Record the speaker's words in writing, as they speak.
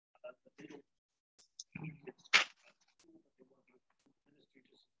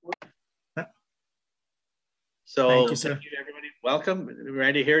So thank you, sir. Thank you, everybody. Welcome.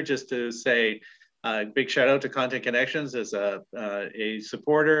 Randy here, just to say a big shout out to Content Connections as a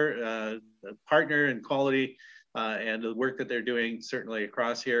supporter, a partner in quality, and the work that they're doing certainly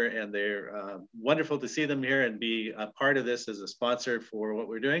across here. And they're wonderful to see them here and be a part of this as a sponsor for what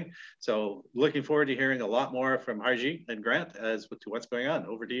we're doing. So looking forward to hearing a lot more from Harji and Grant as to what's going on.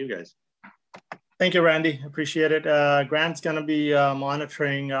 Over to you guys. Thank you, Randy. Appreciate it. Grant's going to be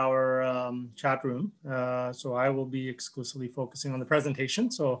monitoring our chat room. So I will be exclusively focusing on the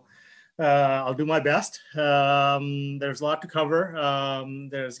presentation. So I'll do my best. There's a lot to cover.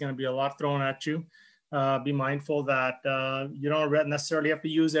 There's going to be a lot thrown at you. Be mindful that you don't necessarily have to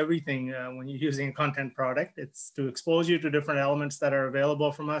use everything when you're using a content product. It's to expose you to different elements that are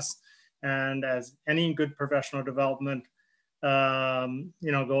available from us. And as any good professional development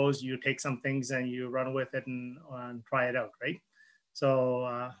goes, you take some things and you run with it and try it out, right?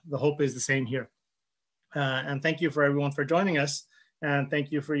 So the hope is the same here. And thank you for everyone for joining us. And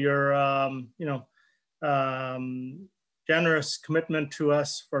thank you for your, generous commitment to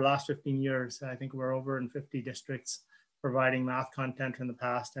us for the last 15 years. I think we're over in 50 districts providing math content in the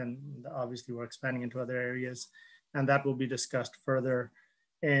past, and obviously we're expanding into other areas. And that will be discussed further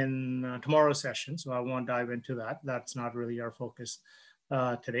in tomorrow's session, so I won't dive into that. That's not really our focus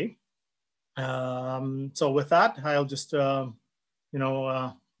today. So with that, I'll just move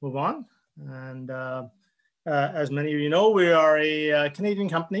on. And as many of you know, we are a Canadian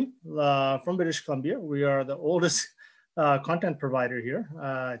company from British Columbia. We are the oldest content provider here.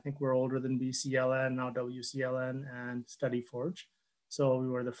 I think we're older than BCLN, now WCLN, and StudyForge. So we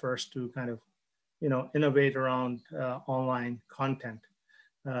were the first to kind of innovate around online content.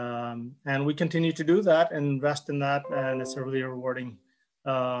 And we continue to do that and invest in that, and it's a really rewarding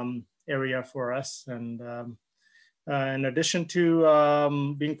area for us. And in addition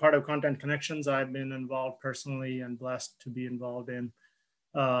to being part of Content Connections, I've been involved personally and blessed to be involved in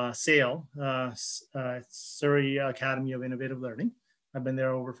SAIL, Surrey Academy of Innovative Learning. I've been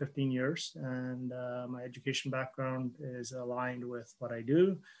there over 15 years, and my education background is aligned with what I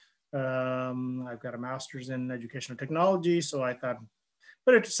do. I've got a master's in educational technology, so I thought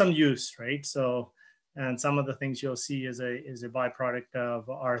put it to some use, right? So, and some of the things you'll see is a byproduct of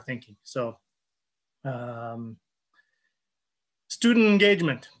our thinking. So, student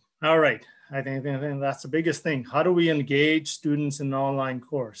engagement. All right, I think that's the biggest thing. How do we engage students in an online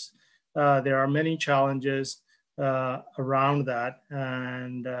course? There are many challenges around that,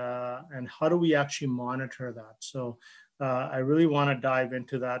 and how do we actually monitor that? So, I really want to dive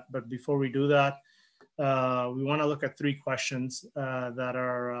into that, but before we do that, we want to look at 3 questions that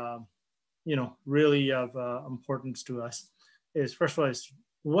are, really of importance to us. First of all,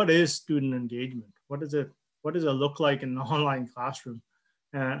 what is student engagement? What does it look like in an online classroom?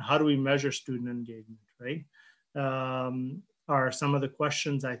 And how do we measure student engagement, right? Are some of the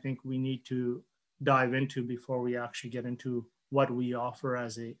questions I think we need to dive into before we actually get into what we offer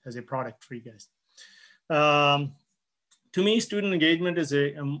as a product for you guys. To me, student engagement is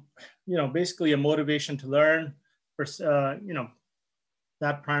basically a motivation to learn.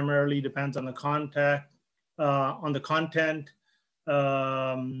 That primarily depends on the content,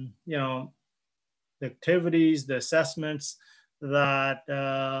 the activities, the assessments that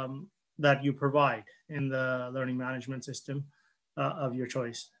you provide in the learning management system of your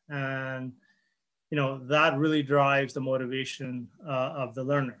choice. And that really drives the motivation of the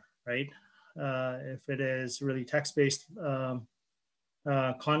learner, right? If it is really text-based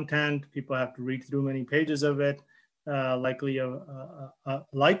content, people have to read through many pages of it. Likelihood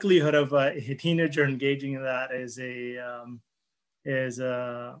of a teenager engaging in that is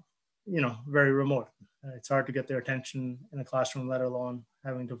very remote. It's hard to get their attention in a classroom, let alone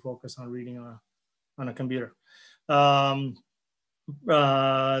having to focus on reading on a computer.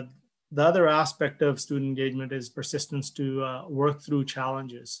 The other aspect of student engagement is persistence to work through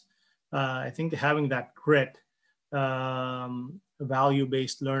challenges. I think having that grit,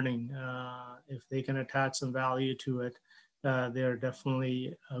 value-based learning, if they can attach some value to it, they're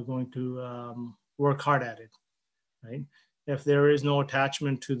definitely going to work hard at it, right? If there is no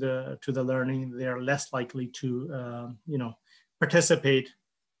attachment to the learning, they're less likely to participate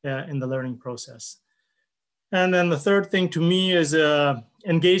in the learning process. And then the third thing to me is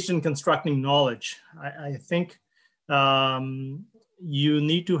engaged in constructing knowledge. I think you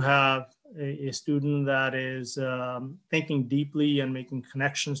need to have a student that is thinking deeply and making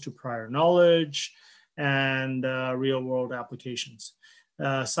connections to prior knowledge and real world applications.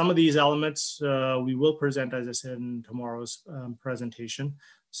 Some of these elements we will present, as I said, in tomorrow's presentation.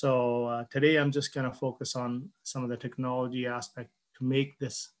 So today I'm just going to focus on some of the technology aspect to make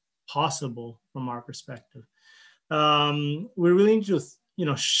this possible from our perspective. We really need to,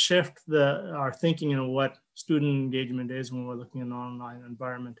 shift our thinking in what student engagement is when we're looking at an online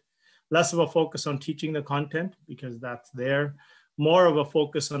environment. Less of a focus on teaching the content because that's there. More of a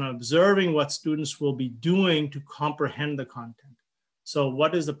focus on observing what students will be doing to comprehend the content. So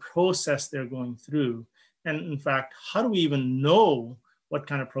what is the process they're going through? And in fact, how do we even know what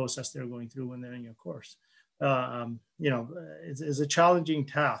kind of process they're going through when they're in your course? It's a challenging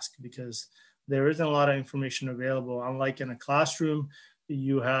task because there isn't a lot of information available. Unlike in a classroom,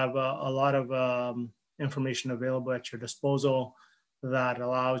 you have a lot of information available at your disposal that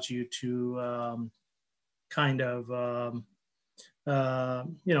allows you to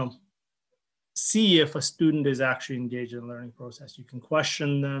see if a student is actually engaged in the learning process. You can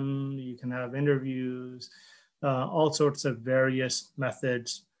question them, you can have interviews, all sorts of various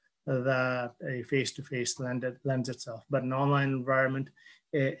methods that a face-to-face lends itself. But an online environment,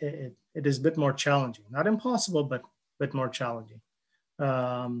 it is a bit more challenging. Not impossible, but a bit more challenging.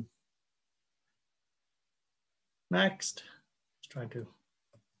 Next, there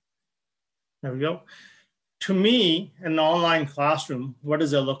we go. To me, an online classroom, what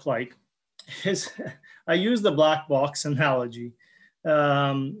does it look like? I use the black box analogy.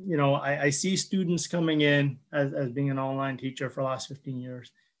 I see students coming in as being an online teacher for the last 15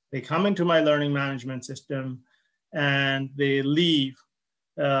 years. They come into my learning management system and they leave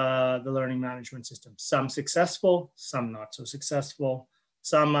the learning management system. Some successful, some not so successful.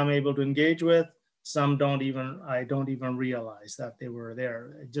 Some I'm able to engage with, some I don't even realize that they were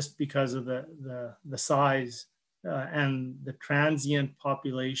there just because of the size and the transient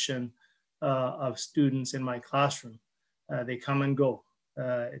population of students in my classroom. They come and go.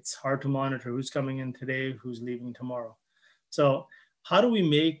 It's hard to monitor who's coming in today, who's leaving tomorrow. So how do we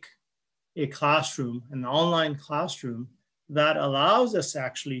make a classroom, an online classroom, that allows us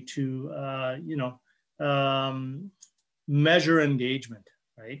actually to, measure engagement,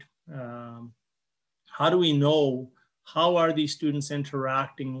 right? How do we know how are these students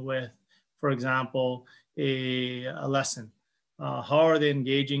interacting with, for example, a lesson? How are they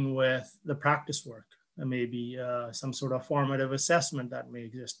engaging with the practice work? And maybe some sort of formative assessment that may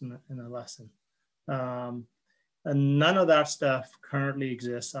exist in a lesson. And none of that stuff currently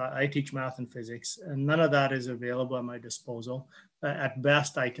exists. I teach math and physics, and none of that is available at my disposal. At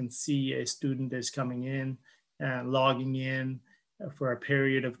best, I can see a student is coming in and logging in for a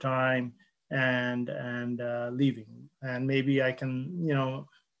period of time and leaving. And maybe I can,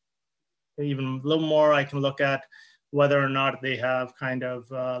 even a little more, I can look at whether or not they have kind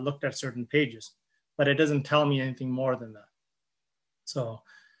of looked at certain pages, but it doesn't tell me anything more than that. So,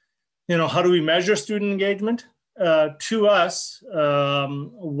 how do we measure student engagement? To us,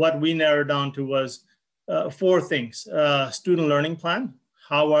 what we narrowed down to was 4 things. Student learning plan.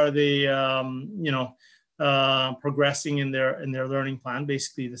 How are they, progressing in their learning plan,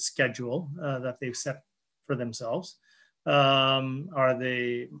 basically the schedule that they've set for themselves. Are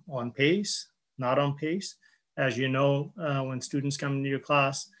they on pace, not on pace? As you know, when students come into your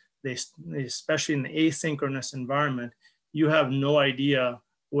class, they especially in the asynchronous environment, you have no idea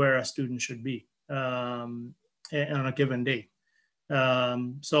where a student should be on a given day.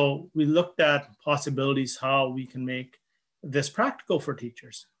 So we looked at possibilities how we can make this practical for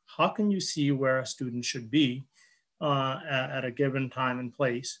teachers. How can you see where a student should be at a given time and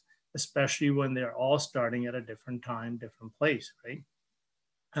place, especially when they're all starting at a different time, different place, right?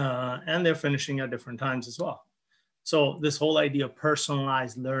 And they're finishing at different times as well. So this whole idea of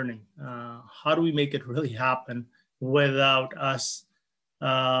personalized learning, how do we make it really happen without us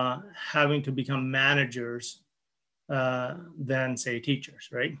having to become managers than say teachers,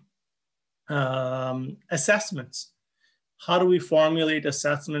 right? Assessments. How do we formulate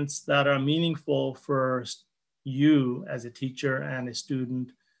assessments that are meaningful for you as a teacher and a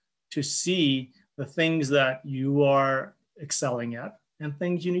student to see the things that you are excelling at and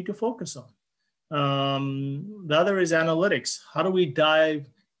things you need to focus on? The other is analytics. How do we dive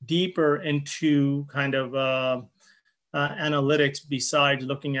deeper into kind of analytics besides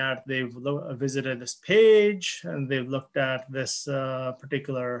looking at they've visited this page and they've looked at this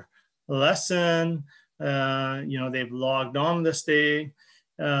particular lesson, they've logged on this day,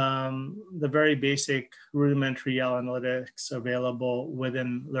 the very basic rudimentary analytics available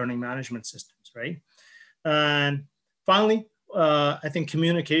within learning management systems, right? And finally, I think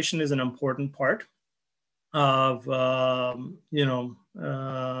communication is an important part of,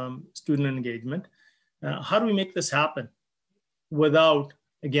 student engagement. How do we make this happen without,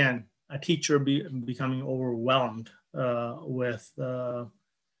 again, a teacher becoming overwhelmed with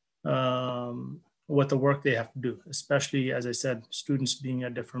what the work they have to do, especially, as I said, students being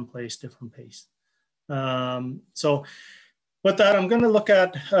at different place, different pace. So with that, I'm going to look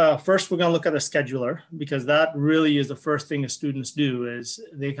at, first, we're going to look at a scheduler, because that really is the first thing the students do is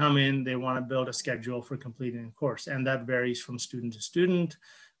they come in, they want to build a schedule for completing a course. And that varies from student to student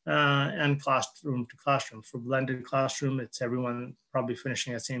and classroom to classroom. For blended classroom, it's everyone probably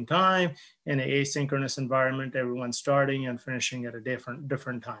finishing at the same time. In an asynchronous environment, everyone's starting and finishing at a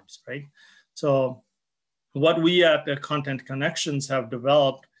different times, right? So what we at the Content Connections have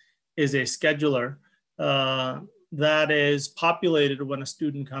developed is a scheduler that is populated when a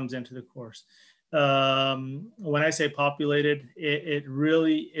student comes into the course. When I say populated, it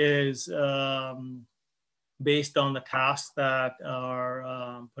really is based on the tasks that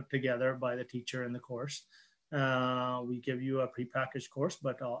are put together by the teacher in the course. We give you a prepackaged course,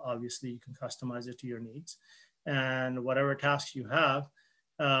 but obviously you can customize it to your needs. And whatever tasks you have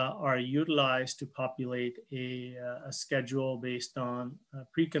are utilized to populate a schedule based on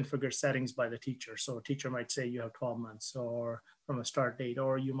pre-configured settings by the teacher. So a teacher might say you have 12 months or from a start date,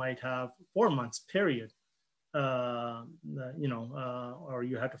 or you might have 4 months period. Or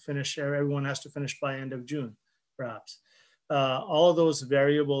you have to finish, everyone has to finish by end of June, perhaps. All of those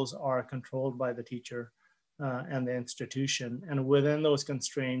variables are controlled by the teacher and the institution. And within those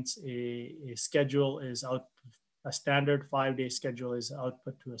constraints, a schedule is out. A standard 5-day schedule is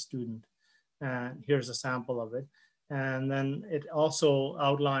output to a student. And here's a sample of it. And then it also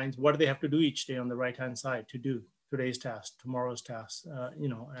outlines what do they have to do each day on the right-hand side to do today's task, tomorrow's task,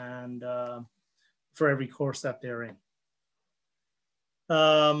 and for every course that they're in.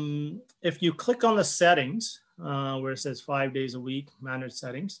 If you click on the settings, where it says 5 days a week, manage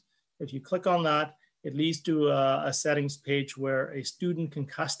settings, if you click on that, it leads to a settings page where a student can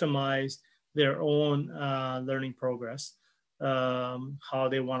customize their own learning progress, how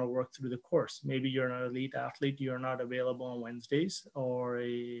they want to work through the course. Maybe you're an elite athlete, you're not available on Wednesdays or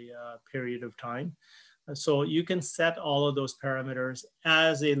a period of time. So you can set all of those parameters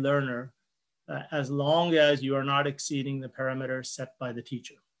as a learner, as long as you are not exceeding the parameters set by the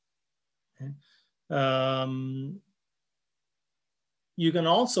teacher. Okay? You can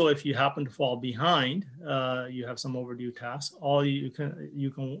also, if you happen to fall behind, you have some overdue tasks, you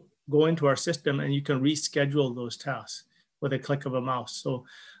can go into our system and you can reschedule those tasks with a click of a mouse. So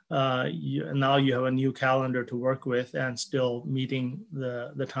now you have a new calendar to work with and still meeting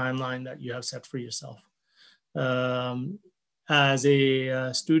the timeline that you have set for yourself. As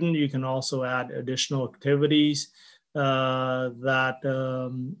a student, you can also add additional activities that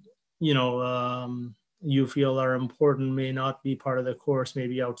you feel are important, may not be part of the course,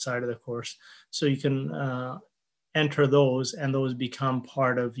 maybe outside of the course. So you can enter those, and those become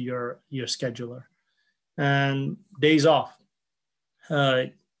part of your scheduler. And days off.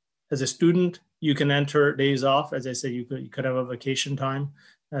 As a student, you can enter days off. As I said, you could have a vacation time.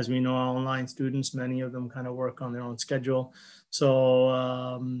 As we know, online students, many of them kind of work on their own schedule.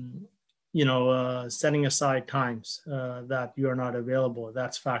 So, setting aside times that you are not available,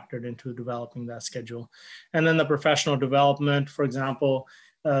 that's factored into developing that schedule. And then the professional development, for example,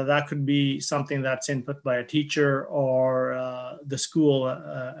 that could be something that's input by a teacher or the school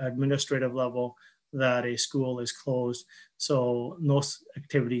administrative level, that a school is closed. So most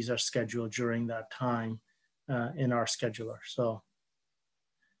activities are scheduled during that time in our scheduler. So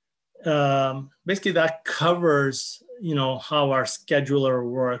basically that covers, how our scheduler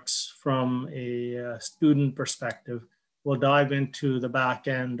works from a student perspective. We'll dive into the back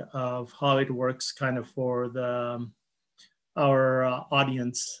end of how it works kind of for our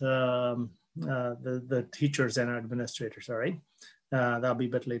audience, the teachers and administrators, all right? That'll be a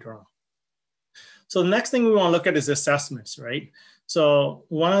bit later on. So the next thing we want to look at is assessments, right? So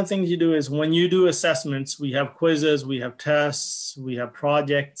one of the things you do is when you do assessments, we have quizzes, we have tests, we have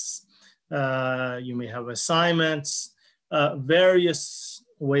projects, you may have assignments, various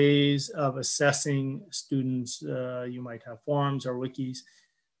ways of assessing students. You might have forums or wikis.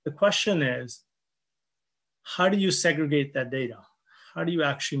 The question is, how do you segregate that data? How do you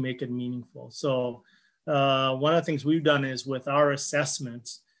actually make it meaningful? So one of the things we've done is with our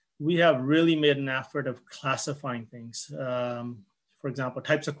assessments, we have really made an effort of classifying things. For example,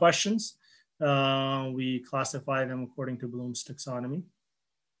 types of questions, we classify them according to Bloom's taxonomy.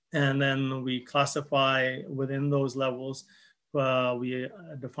 And then we classify within those levels, we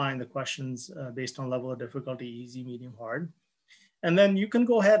define the questions based on level of difficulty, easy, medium, hard. And then you can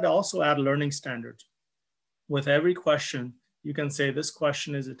go ahead and also add learning standards. With every question, you can say this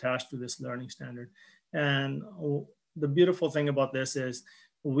question is attached to this learning standard. And the beautiful thing about this is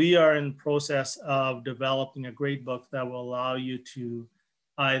we are in process of developing a grade book that will allow you to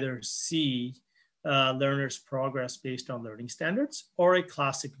either see learners' progress based on learning standards or a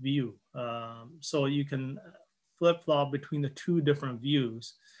classic view. So you can flip-flop between the two different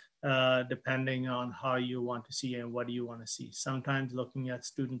views depending on how you want to see and what do you want to see. Sometimes looking at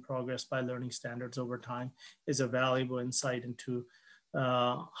student progress by learning standards over time is a valuable insight into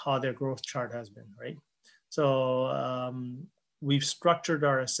how their growth chart has been, right? So we've structured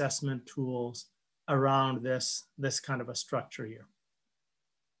our assessment tools around this kind of a structure here.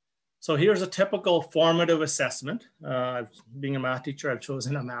 So here's a typical formative assessment. Being a math teacher, I've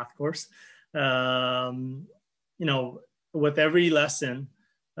chosen a math course. You know, with every lesson,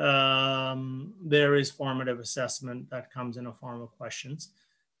 there is formative assessment that comes in a form of questions.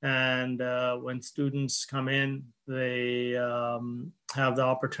 And when students come in, they have the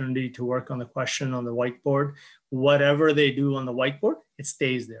opportunity to work on the question on the whiteboard. Whatever they do on the whiteboard, it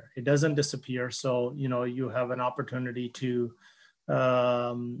stays there. It doesn't disappear. So, you know, you have an opportunity to,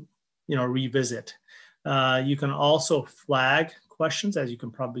 you know, revisit. You can also flag questions, as you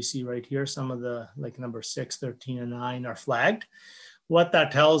can probably see right here. Some of the, like number 6, 13, and 9 are flagged. What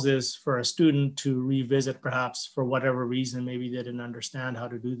that tells is for a student to revisit, perhaps for whatever reason, maybe they didn't understand how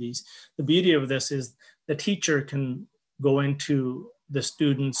to do these. The beauty of this is the teacher can go into the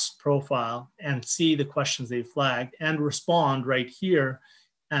student's profile and see the questions they flagged and respond right here,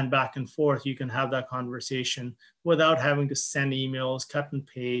 and back and forth. You can have that conversation without having to send emails, cut and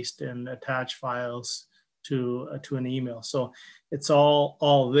paste, and attach files to an email. So it's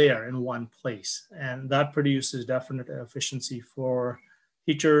all there in one place. And that produces definite efficiency for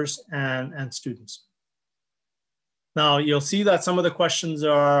teachers and students. Now you'll see that some of the questions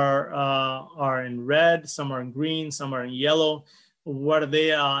are in red, some are in green, some are in yellow. What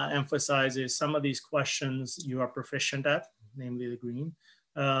they emphasize is some of these questions you are proficient at, namely the green.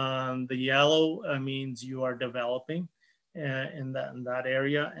 The yellow means you are developing in that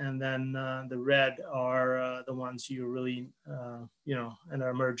area, and then the red are the ones you really, you know, in an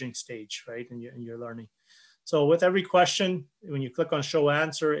emerging stage, right, in your learning. So with every question, when you click on show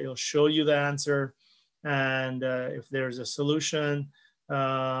answer, it'll show you the answer, and if there's a solution,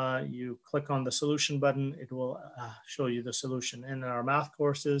 you click on the solution button, it will show you the solution. In our math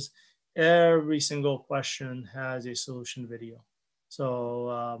courses, every single question has a solution video.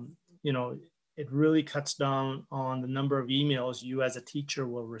 So, you know, it really cuts down on the number of emails you as a teacher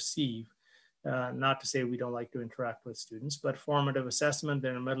will receive. Not to say we don't like to interact with students, but formative assessment,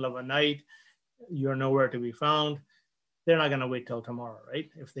 they're in the middle of a night, you're nowhere to be found. They're not gonna wait till tomorrow,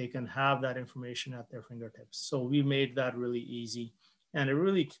 right? If they can have that information at their fingertips. So we made that really easy, and it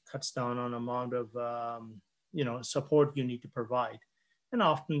really cuts down on the amount of, you know, support you need to provide. And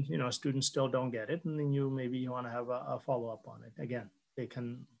often, you know, students still don't get it, and then maybe you want to have a follow-up on it. Again, they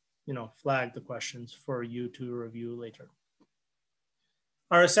can, you know, flag the questions for you to review later.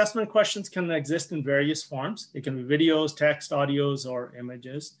 Our assessment questions can exist in various forms. It can be videos, text, audios, or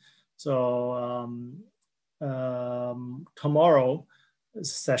images. So tomorrow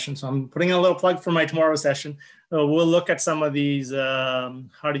session, so I'm putting a little plug for my tomorrow session. We'll look at some of these,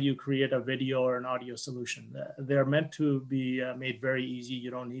 how do you create a video or an audio solution? They're meant to be made very easy.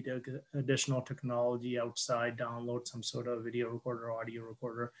 You don't need additional technology outside, download some sort of video recorder, audio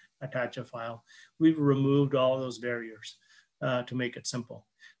recorder, attach a file. We've removed all those barriers to make it simple.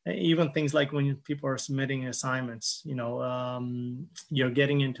 Even things like when people are submitting assignments, you know, you're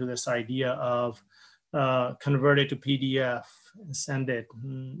getting into this idea of convert it to PDF, send it,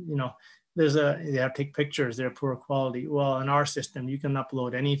 you know, they have to take pictures, they're poor quality. Well, in our system, you can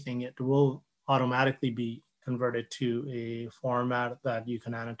upload anything. It will automatically be converted to a format that you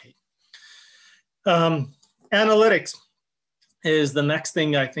can annotate. Analytics is the next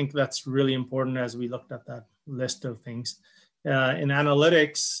thing I think that's really important as we looked at that list of things. In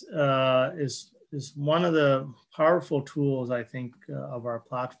analytics is one of the powerful tools, I think, of our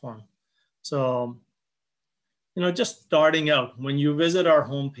platform. So, you know, just starting out, when you visit our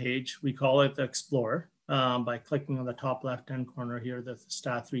homepage, we call it the Explorer by clicking on the top left-hand corner here, the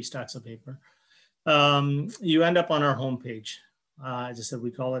 3 stacks of paper. You end up on our homepage. As I said,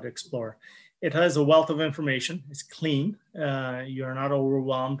 we call it Explorer. It has a wealth of information. It's clean. You're not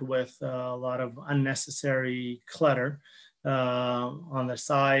overwhelmed with a lot of unnecessary clutter. On the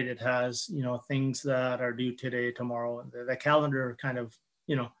side, it has, you know, things that are due today, tomorrow. The calendar kind of,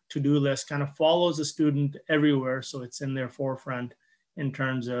 you know, to-do list kind of follows the student everywhere. So it's in their forefront in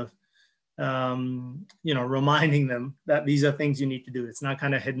terms of, you know, reminding them that these are things you need to do. It's not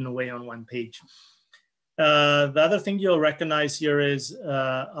kind of hidden away on one page. The other thing you'll recognize here is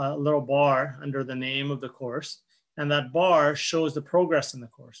a little bar under the name of the course. And that bar shows the progress in the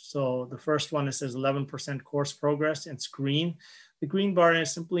course. So the first one, it says 11% course progress. It's green. The green bar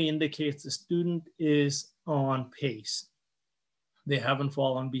simply indicates the student is on pace. They haven't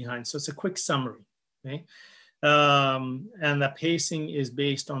fallen behind. So it's a quick summary, okay? And the pacing is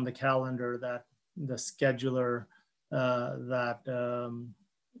based on the calendar that the scheduler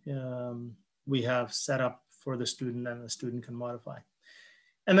we have set up for the student, and the student can modify.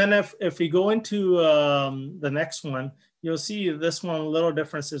 And then if we go into the next one, you'll see this one, little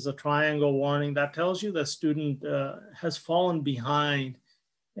difference is a triangle warning that tells you the student has fallen behind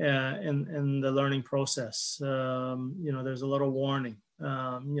in the learning process. You know, there's a little warning,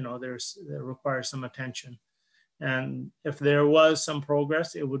 you know, it requires some attention. And if there was some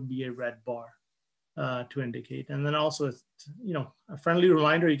progress, it would be a red bar to indicate. And then also, it's, you know, a friendly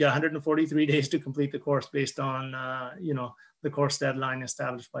reminder, you got 143 days to complete the course based on, you know, the course deadline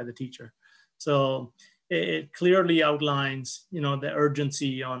established by the teacher. So it clearly outlines, you know, the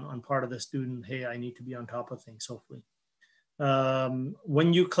urgency on part of the student. Hey, I need to be on top of things, hopefully.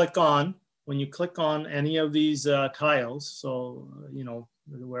 When you click on any of these tiles, so, you know,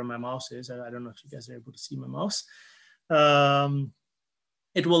 where my mouse is, I don't know if you guys are able to see my mouse,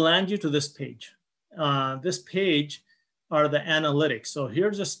 it will land you to this page. This page are the analytics. So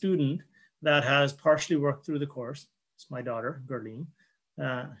here's a student that has partially worked through the course. It's my daughter, Gerline.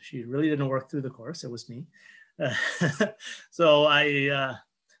 She really didn't work through the course, it was me. So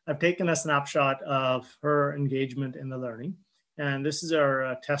I've taken a snapshot of her engagement in the learning. And this is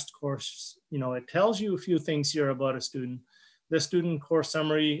our test course. You know, it tells you a few things here about a student. The student course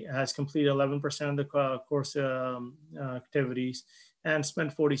summary has completed 11% of the course activities and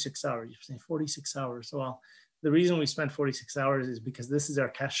spent 46 hours. You're saying 46 hours. Well, the reason we spent 46 hours is because this is our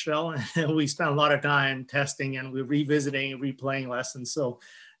test shell, and we spent a lot of time testing, and we're revisiting and replaying lessons. So,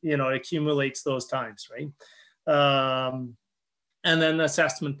 you know, it accumulates those times, right? And then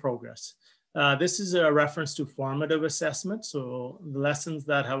assessment progress. This is a reference to formative assessment. So the lessons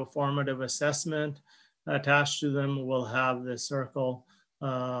that have a formative assessment attached to them will have the circle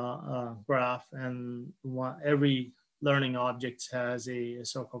graph, and every learning object has a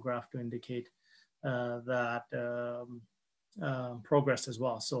circle graph to indicate that progress as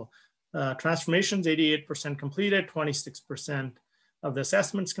well. So transformations, 88% completed, 26% of the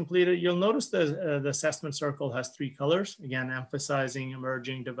assessments completed. You'll notice the assessment circle has 3 colors, again, emphasizing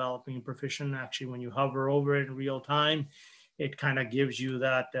emerging, developing, and proficient. Actually, when you hover over it in real time, it kind of gives you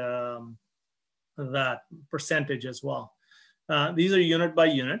that, that percentage as well. These are unit by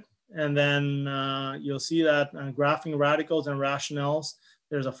unit. And then you'll see that graphing radicals and rationales,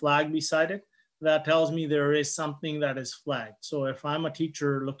 there's a flag beside it. That tells me there is something that is flagged. So if I'm a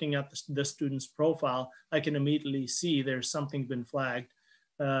teacher looking at the student's profile, I can immediately see there's something been flagged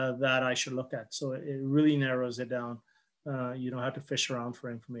that I should look at. So it really narrows it down. You don't have to fish around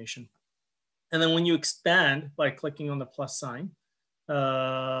for information. And then when you expand by clicking on the plus sign,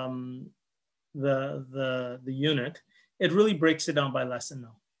 the unit, it really breaks it down by lesson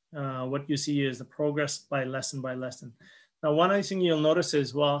now. What you see is the progress by lesson by lesson. Now, one other thing you'll notice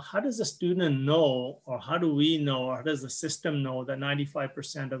is, well, how does the student know, or how do we know, or how does the system know that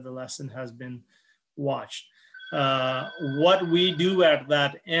 95% of the lesson has been watched? What we do at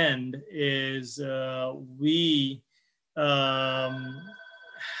that end is we have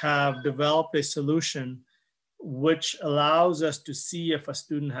developed a solution which allows us to see if a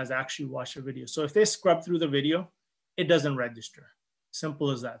student has actually watched a video. So if they scrub through the video, it doesn't register.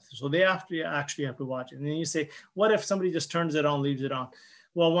 Simple as that. So they actually have to watch it. And then you say, what if somebody just turns it on, leaves it on?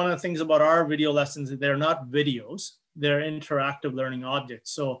 Well, one of the things about our video lessons is they're not videos, they're interactive learning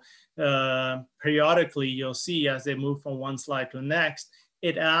objects. So periodically you'll see as they move from one slide to the next,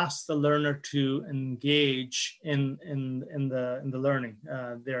 it asks the learner to engage in the learning.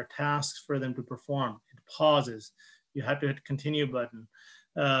 There are tasks for them to perform. It pauses. You have to hit the continue button.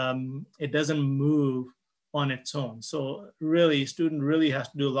 It doesn't move on its own. So really, student really has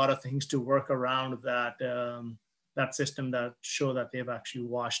to do a lot of things to work around that, that system that show that they've actually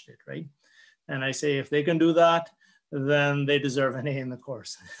watched it, right? And I say, if they can do that, then they deserve an A in the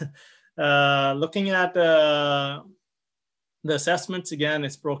course. Looking at the assessments, again,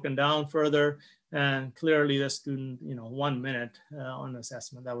 it's broken down further, and clearly the student, 1 minute on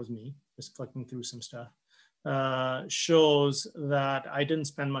assessment, that was me, just clicking through some stuff. Shows that I didn't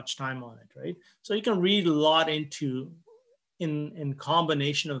spend much time on it, right? So you can read a lot into, in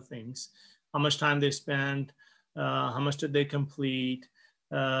combination of things, how much time they spent, how much did they complete,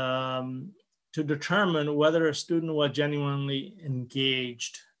 to determine whether a student was genuinely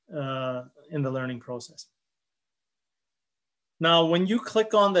engaged in the learning process. Now, when you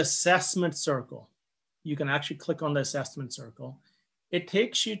click on the assessment circle, you can actually click on the assessment circle. It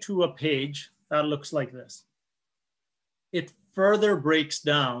takes you to a page that looks like this. It further breaks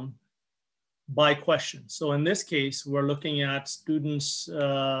down by question. So in this case, we're looking at students,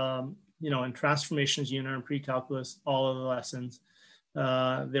 in transformations unit and pre-calculus, all of the lessons.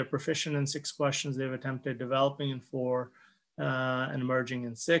 They're proficient in 6 questions. They've attempted developing in 4 and emerging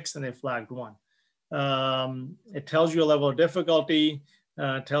in 6, and they flagged 1. It tells you a level of difficulty,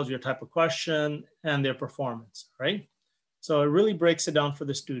 tells you a type of question and their performance, right? So it really breaks it down for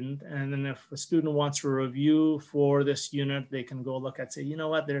the student. And then if a student wants to review for this unit, they can go look at, say, you know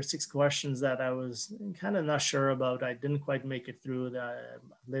what, there are 6 questions that I was kind of not sure about. I didn't quite make it through. That I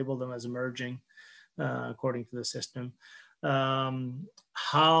labeled them as emerging according to the system.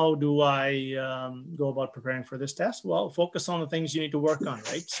 How do I go about preparing for this test? Well, focus on the things you need to work on,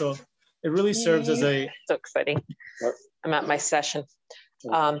 right? So it really serves as a... So exciting. I'm at my session.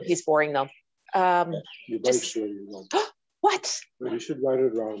 He's boring though. What? You should write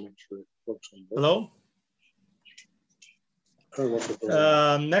it around. Make sure it works on both.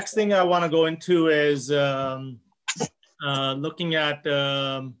 Hello? Next thing I want to go into is looking at,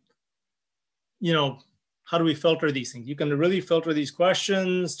 how do we filter these things? You can really filter these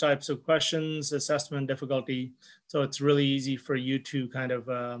questions, types of questions, assessment difficulty. So it's really easy for you to kind of,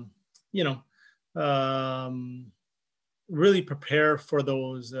 really prepare for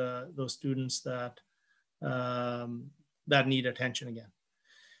those students that that need attention again.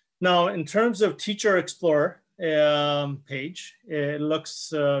 Now, in terms of Teacher Explorer page, it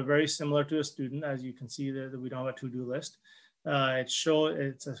looks very similar to a student. As you can see that we don't have a to-do list.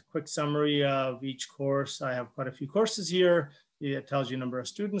 It's a quick summary of each course. I have quite a few courses here. It tells you the number of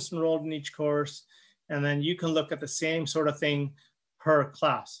students enrolled in each course. And then you can look at the same sort of thing per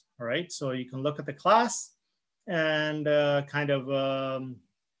class, all right? So you can look at the class and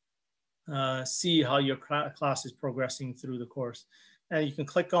see how your class is progressing through the course. And you can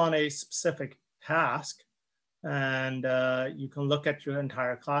click on a specific task and you can look at your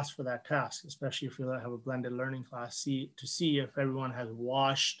entire class for that task, especially if you have a blended learning class, to see if everyone has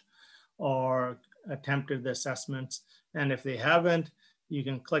washed or attempted the assessments. And if they haven't, you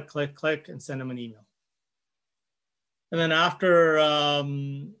can click, click, click and send them an email. And then after,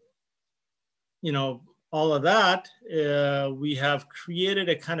 all of that, we have created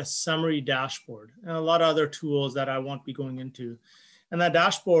a kind of summary dashboard and a lot of other tools that I won't be going into. And that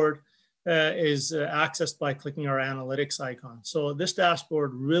dashboard is accessed by clicking our analytics icon. So this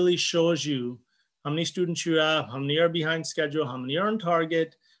dashboard really shows you how many students you have, how many are behind schedule, how many are on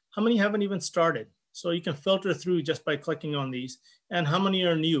target, how many haven't even started. So you can filter through just by clicking on these, and how many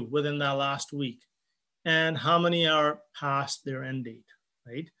are new within that last week, and how many are past their end date,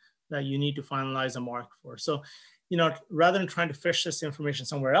 right? That you need to finalize a mark for. So, rather than trying to fish this information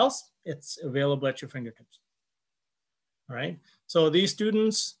somewhere else, it's available at your fingertips. All right. So these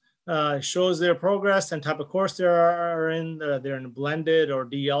students shows their progress and type of course they are in. They're in a blended or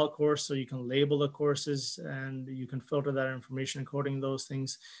DL course, so you can label the courses and you can filter that information according to those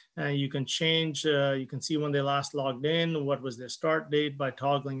things. You can change, you can see when they last logged in, what was their start date by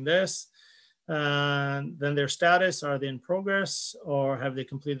toggling this. Then their status, are they in progress or have they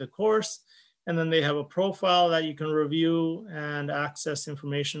completed the course? And then they have a profile that you can review and access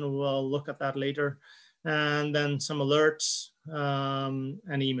information. We'll look at that later. And then some alerts and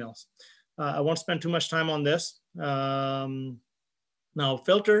emails. I won't spend too much time on this. Now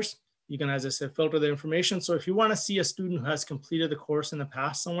filters, you can, as I said, filter the information. So if you want to see a student who has completed the course in the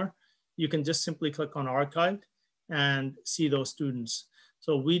past somewhere, you can just simply click on archived and see those students.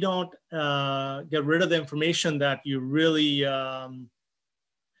 So we don't get rid of the information that you really,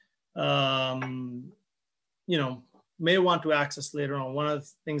 may want to access later on. One of the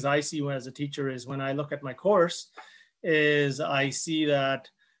things I see as a teacher is when I look at my course is I see that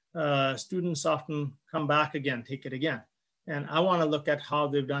students often come back again, take it again. And I want to look at how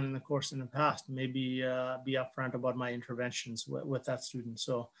they've done in the course in the past, maybe be upfront about my interventions with that student.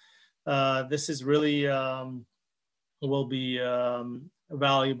 So this is really, will be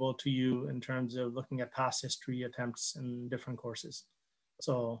valuable to you in terms of looking at past history attempts in different courses.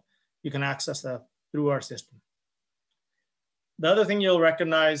 So you can access that through our system. The other thing you'll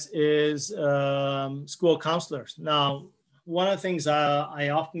recognize is school counselors. Now, one of the things I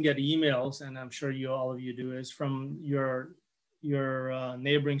often get emails, and I'm sure all of you do, is from your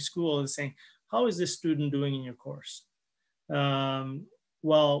neighboring school is saying, how is this student doing in your course?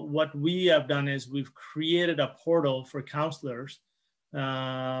 Well, what we have done is we've created a portal for counselors.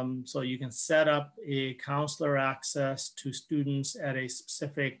 So you can set up a counselor access to students at a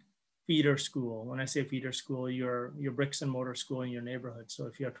specific feeder school. When I say feeder school, your bricks and mortar school in your neighborhood. So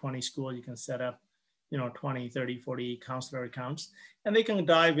if you have 20 schools, you can set up 20, 30, 40 counselor accounts, and they can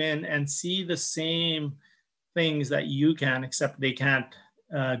dive in and see the same things that you can, except they can't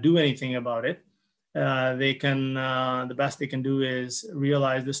do anything about it. They can, the best they can do is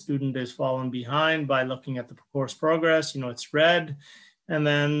realize the student is falling behind by looking at the course progress, it's red, and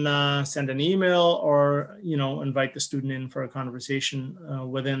then send an email or, invite the student in for a conversation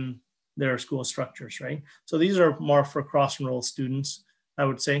within their school structures, right? So these are more for cross-enroll students, I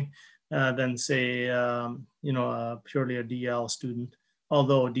would say, than say, purely a DL student,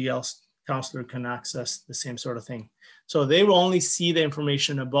 although a DL counselor can access the same sort of thing. So they will only see the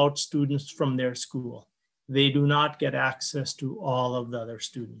information about students from their school. They do not get access to all of the other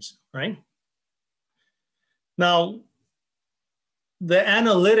students, right? Now, the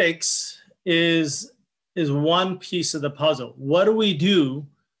analytics is one piece of the puzzle. What do we do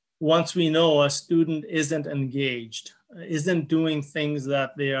once we know a student isn't engaged, isn't doing things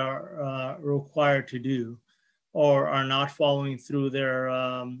that they are required to do, or are not following through their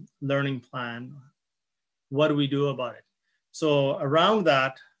learning plan? What do we do about it? So around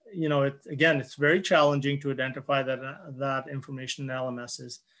that, it's very challenging to identify that information in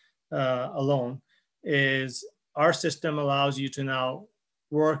LMSs alone. Is our system allows you to now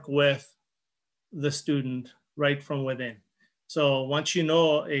work with the student right from within. So once you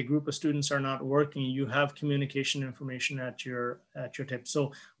know a group of students are not working, you have communication information at your tip.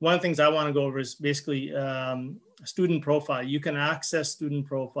 So one of the things I want to go over is basically student profile. You can access student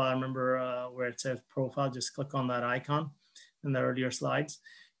profile. Remember where it says profile, just click on that icon in the earlier slides.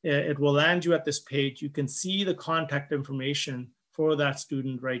 It will land you at this page. You can see the contact information for that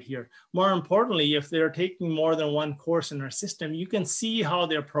student right here. More importantly, if they're taking more than one course in our system, you can see how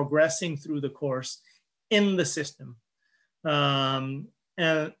they're progressing through the course in the system. And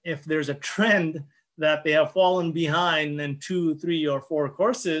if there's a trend that they have fallen behind in 2, 3, or 4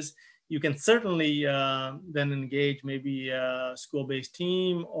 courses, you can certainly then engage maybe a school-based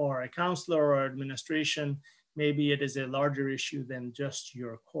team or a counselor or administration. Maybe it is a larger issue than just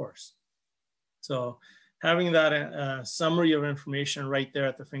your course. So having that summary of information right there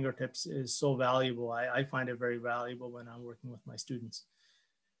at the fingertips is so valuable. I find it very valuable when I'm working with my students.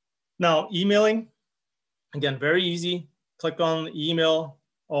 Now, emailing, again, very easy. Click on the email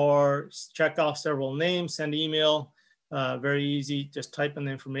or check off several names, send email, very easy, just type in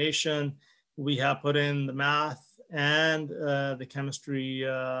the information. We have put in the math and the chemistry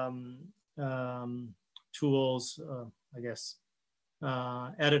tools,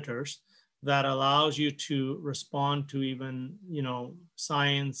 editors that allows you to respond to even,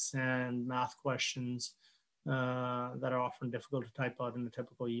 science and math questions that are often difficult to type out in a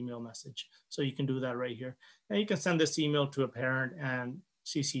typical email message. So you can do that right here. And you can send this email to a parent and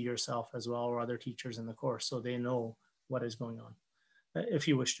CC yourself as well, or other teachers in the course, so they know what is going on, if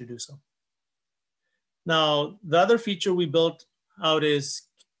you wish to do so. Now, the other feature we built out is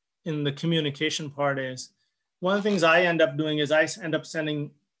in the communication part is, one of the things I end up doing is I end up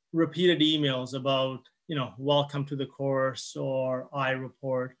sending repeated emails about, welcome to the course or I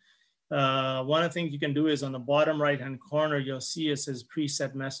report. One of the things you can do is on the bottom right-hand corner, you'll see it says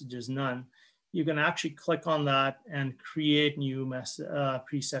preset messages, none. You can actually click on that and create new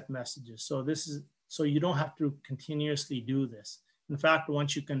preset messages. So you don't have to continuously do this. In fact,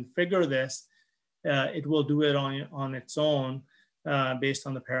 once you configure this, it will do it on its own based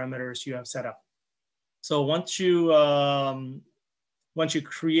on the parameters you have set up. So once you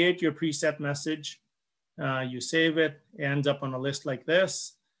create your preset message, you save it, it ends up on a list like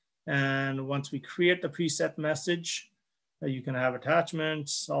this. And once we create the preset message, you can have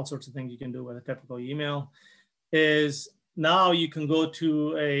attachments, all sorts of things you can do with a typical email. Is now you can go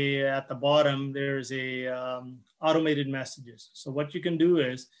to at the bottom, there's a automated messages. So what you can do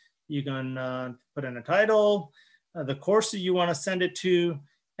is you can put in a title, the course that you want to send it to,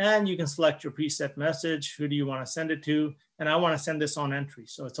 and you can select your preset message. Who do you want to send it to? And I want to send this on entry.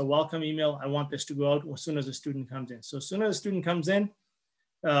 So it's a welcome email. I want this to go out as soon as the student comes in. So as soon as the student comes in,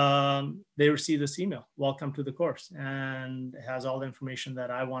 they receive this email, welcome to the course, and it has all the information that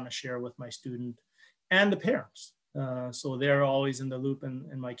I want to share with my student and the parents. So they're always in the loop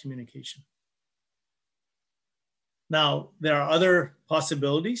in my communication. Now, there are other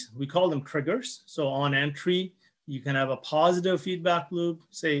possibilities. We call them triggers. So on entry, you can have a positive feedback loop.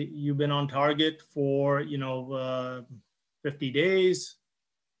 Say you've been on target for 50 days,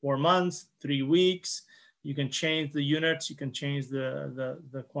 4 months, 3 weeks. You can change the units, you can change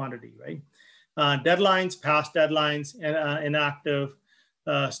the quantity, right? Deadlines, past deadlines, and inactive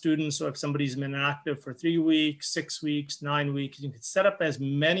students. So if somebody's been inactive for 3 weeks, 6 weeks, 9 weeks, you can set up as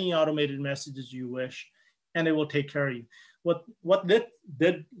many automated messages as you wish, and it will take care of you. What that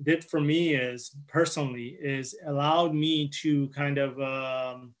did for me is, personally, is allowed me to kind of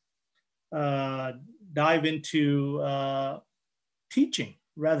dive into teaching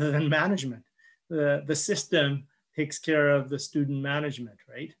rather than management. The system takes care of the student management,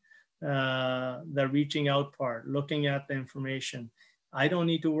 right? The reaching out part, looking at the information. I don't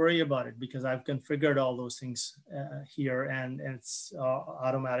need to worry about it because I've configured all those things here, and it's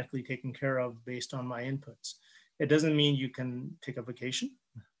automatically taken care of based on my inputs. It doesn't mean you can take a vacation.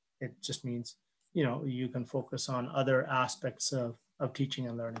 It just means, you know, you can focus on other aspects of teaching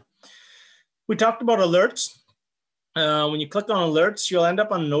and learning. We talked about alerts. When you click on alerts, you'll end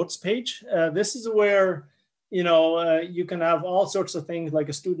up on notes page. This is where, you know, you can have all sorts of things like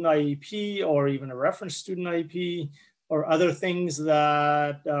a student IEP or even a reference student IEP or other things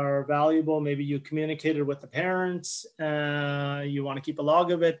that are valuable. Maybe you communicated with the parents, you want to keep a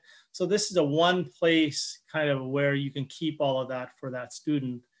log of it. So this is a one place kind of where you can keep all of that for that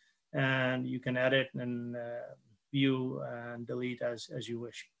student, and you can edit and view and delete as you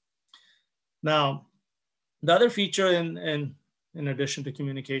wish. Now, the other feature in addition to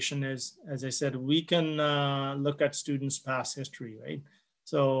communication is, as I said, we can look at students' past history, right?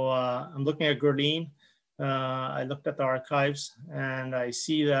 So I'm looking at Gurleen. I looked at the archives and I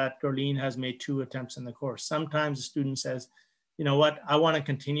see that Gurleen has made 2 attempts in the course. Sometimes a student says, you know what, I want to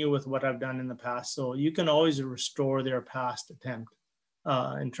continue with what I've done in the past. So you can always restore their past attempt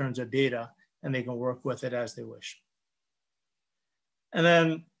in terms of data, and they can work with it as they wish. And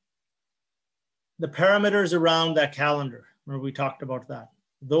then the parameters around that calendar, where we talked about that,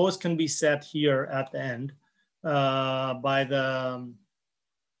 those can be set here at the end by the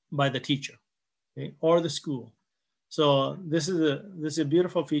teacher, okay, or the school. So this is a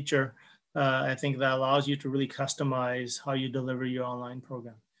beautiful feature, I think, that allows you to really customize how you deliver your online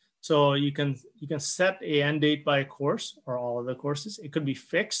program. So you can set a end date by a course or all of the courses. It could be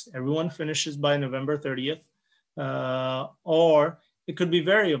fixed. Everyone finishes by November 30th, or it could be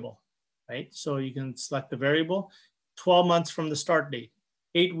variable. Right? So you can select the variable, 12 months from the start date,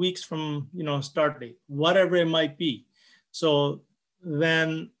 8 weeks from, you know, start date, whatever it might be. So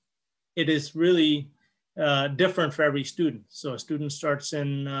then it is really different for every student. So a student starts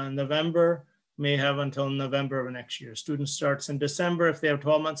in November, may have until November of next year. Student starts in December. If they have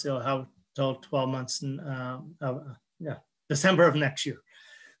 12 months, they'll have till 12 months in December of next year.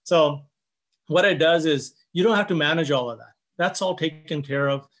 So what it does is you don't have to manage all of that. That's all taken care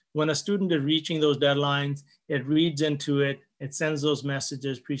of. When a student is reaching those deadlines, it reads into it, it sends those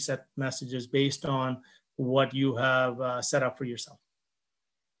messages, preset messages based on what you have set up for yourself.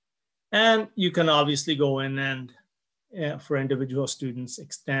 And you can obviously go in and for individual students,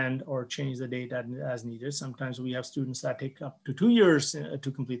 extend or change the date as needed. Sometimes we have students that take up to 2 years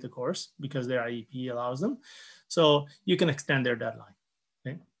to complete the course because their IEP allows them. So you can extend their deadline.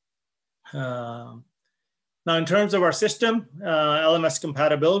 Okay? Now, in terms of our system, LMS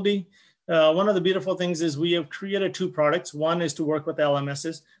compatibility, one of the beautiful things is we have created 2 products. One is to work with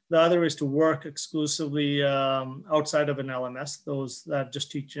LMSs. The other is to work exclusively outside of an LMS, those that just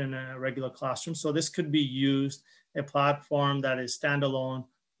teach in a regular classroom. So this could be used, a platform that is standalone.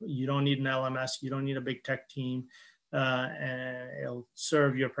 You don't need an LMS. You don't need a big tech team, and it'll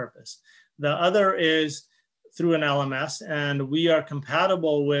serve your purpose. The other is through an LMS, and we are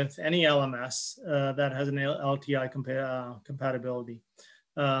compatible with any LMS that has an LTI compatibility.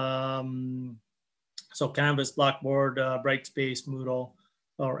 So Canvas, Blackboard, Brightspace, Moodle,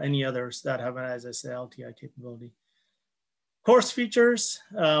 or any others that have, as I say, LTI capability. Course features,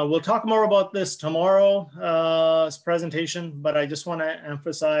 we'll talk more about this tomorrow's presentation, but I just want to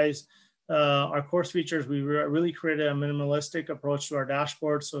emphasize our course features. We really created a minimalistic approach to our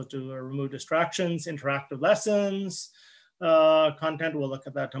dashboard, so to remove distractions, interactive lessons, content, we'll look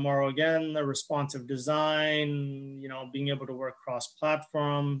at that tomorrow again, the responsive design, you know, being able to work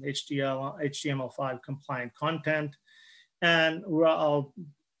cross-platform, HTML5 compliant content, and I'll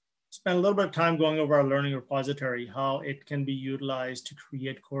spend a little bit of time going over our learning repository, how it can be utilized to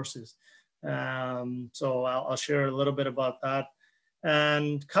create courses. So I'll share a little bit about that,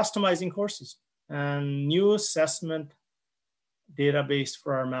 and customizing courses and new assessment database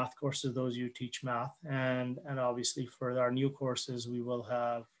for our math courses, those you teach math, and obviously for our new courses, we will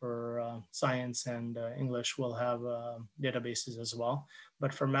have for science and English, we'll have databases as well.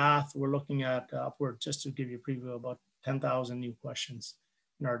 But for math, we're looking at upward, just to give you a preview, about 10,000 new questions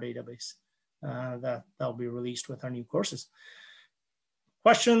in our database that'll be released with our new courses.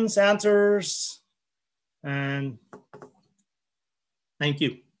 Questions, answers, and thank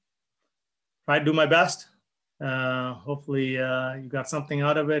you. Try to do my best. Hopefully you got something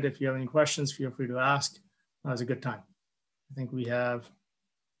out of it. If you have any questions, feel free to ask. That was a good time. I think we have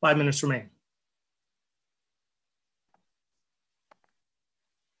 5 minutes remaining.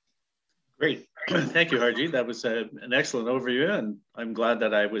 Great. Thank you, Harjeet. That was an excellent overview, and I'm glad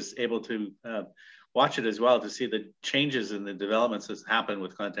that I was able to watch it as well to see the changes and the developments that's happened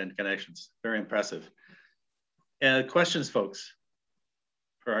with Content Connections. Very impressive. Questions, folks,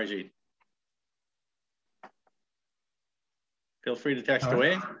 for Harjeet? Feel free to text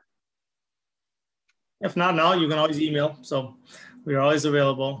away. If not now, you can always email. So we're always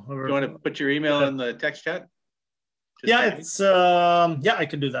available. Do you want to put your email in the text chat? Yeah, it's yeah, I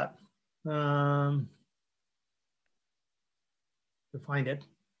could do that. To find it.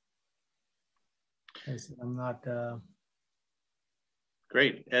 I'm not.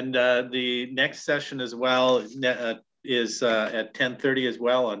 Great, and the next session as well is at 10:30 as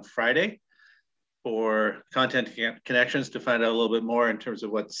well on Friday for Content Connections to find out a little bit more in terms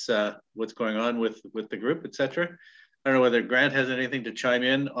of what's going on with the group, etc. I don't know whether Grant has anything to chime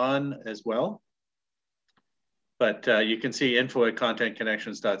in on as well, but you can see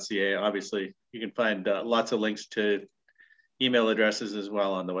info@contentconnections.ca. Obviously, you can find lots of links to email addresses as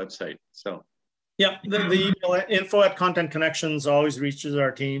well on the website. So. Yeah, the email info@Content Connections always reaches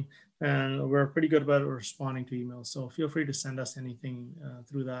our team, and we're pretty good about responding to emails. So feel free to send us anything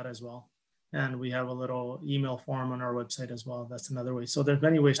through that as well. And we have a little email form on our website as well. That's another way. So there's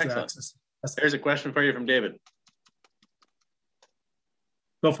many ways to access. There's a question for you from David.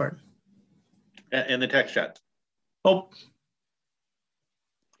 Go for it. In the text chat. Oh.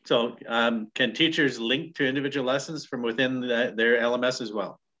 So can teachers link to individual lessons from within their LMS as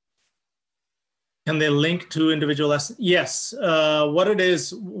well? Can they link to individual lessons? Yes.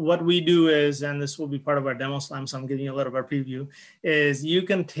 What we do is, and this will be part of our demo slam, so I'm giving you a little bit of preview, is you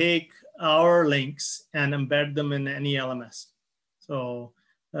can take our links and embed them in any LMS. So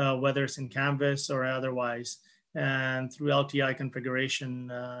whether it's in Canvas or otherwise, and through LTI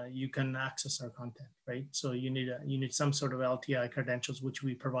configuration, you can access our content, right? So you need some sort of LTI credentials, which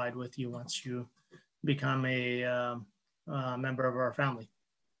we provide with you once you become a member of our family.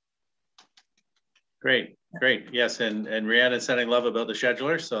 Great, great. Yes, and Rihanna's sending love about the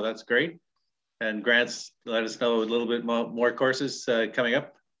scheduler, so that's great. And Grant's let us know a little bit more courses coming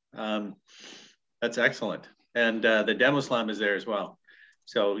up. That's excellent. And the demo slam is there as well.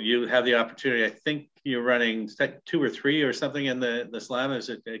 So you have the opportunity. I think you're running 2 or 3 or something in the slam as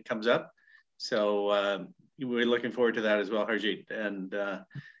it comes up. So we're looking forward to that as well, Harjeet.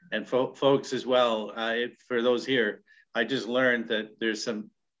 And folks as well, for those here, I just learned that there's some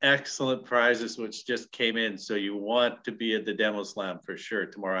excellent prizes which just came in. So you want to be at the demo slam for sure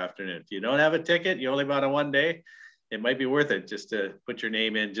tomorrow afternoon. If you don't have a ticket, you only bought a 1 day, it might be worth it just to put your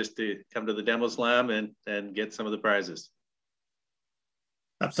name in, just to come to the demo slam and get some of the prizes.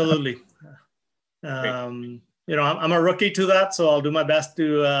 Absolutely. You know, I'm a rookie to that, so I'll do my best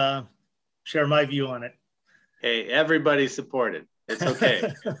to share my view on it. Hey, everybody support it. It's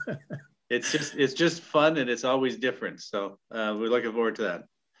okay. It's just fun, and it's always different. So we're looking forward to that.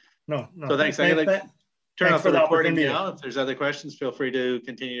 No. So thanks. I'm going to turn off the recording now. If there's other questions, feel free to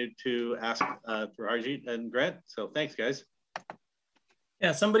continue to ask for Harjeet and Grant. So thanks, guys.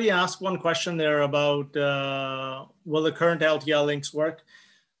 Yeah, somebody asked one question there about will the current LTL links work?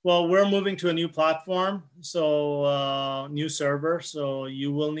 Well, we're moving to a new platform, so new server. So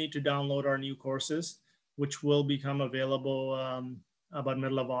you will need to download our new courses, which will become available about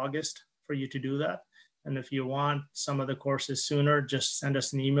middle of August for you to do that. And if you want some of the courses sooner, just send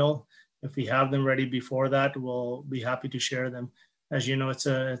us an email. If we have them ready before that, we'll be happy to share them. As you know, it's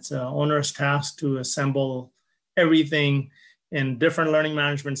an onerous task to assemble everything in different learning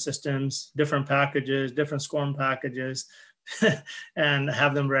management systems, different packages, different SCORM packages, and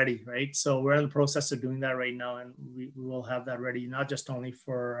have them ready, right? So we're in the process of doing that right now, and we will have that ready, not just only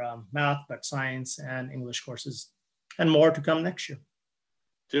for math, but science and English courses, and more to come next year.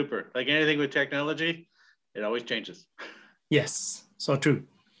 Super. Like anything with technology, it always changes. Yes, so true.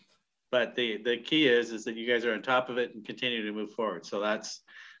 But the key is that you guys are on top of it and continue to move forward. So that's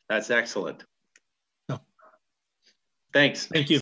excellent. No. Thanks. Thank you.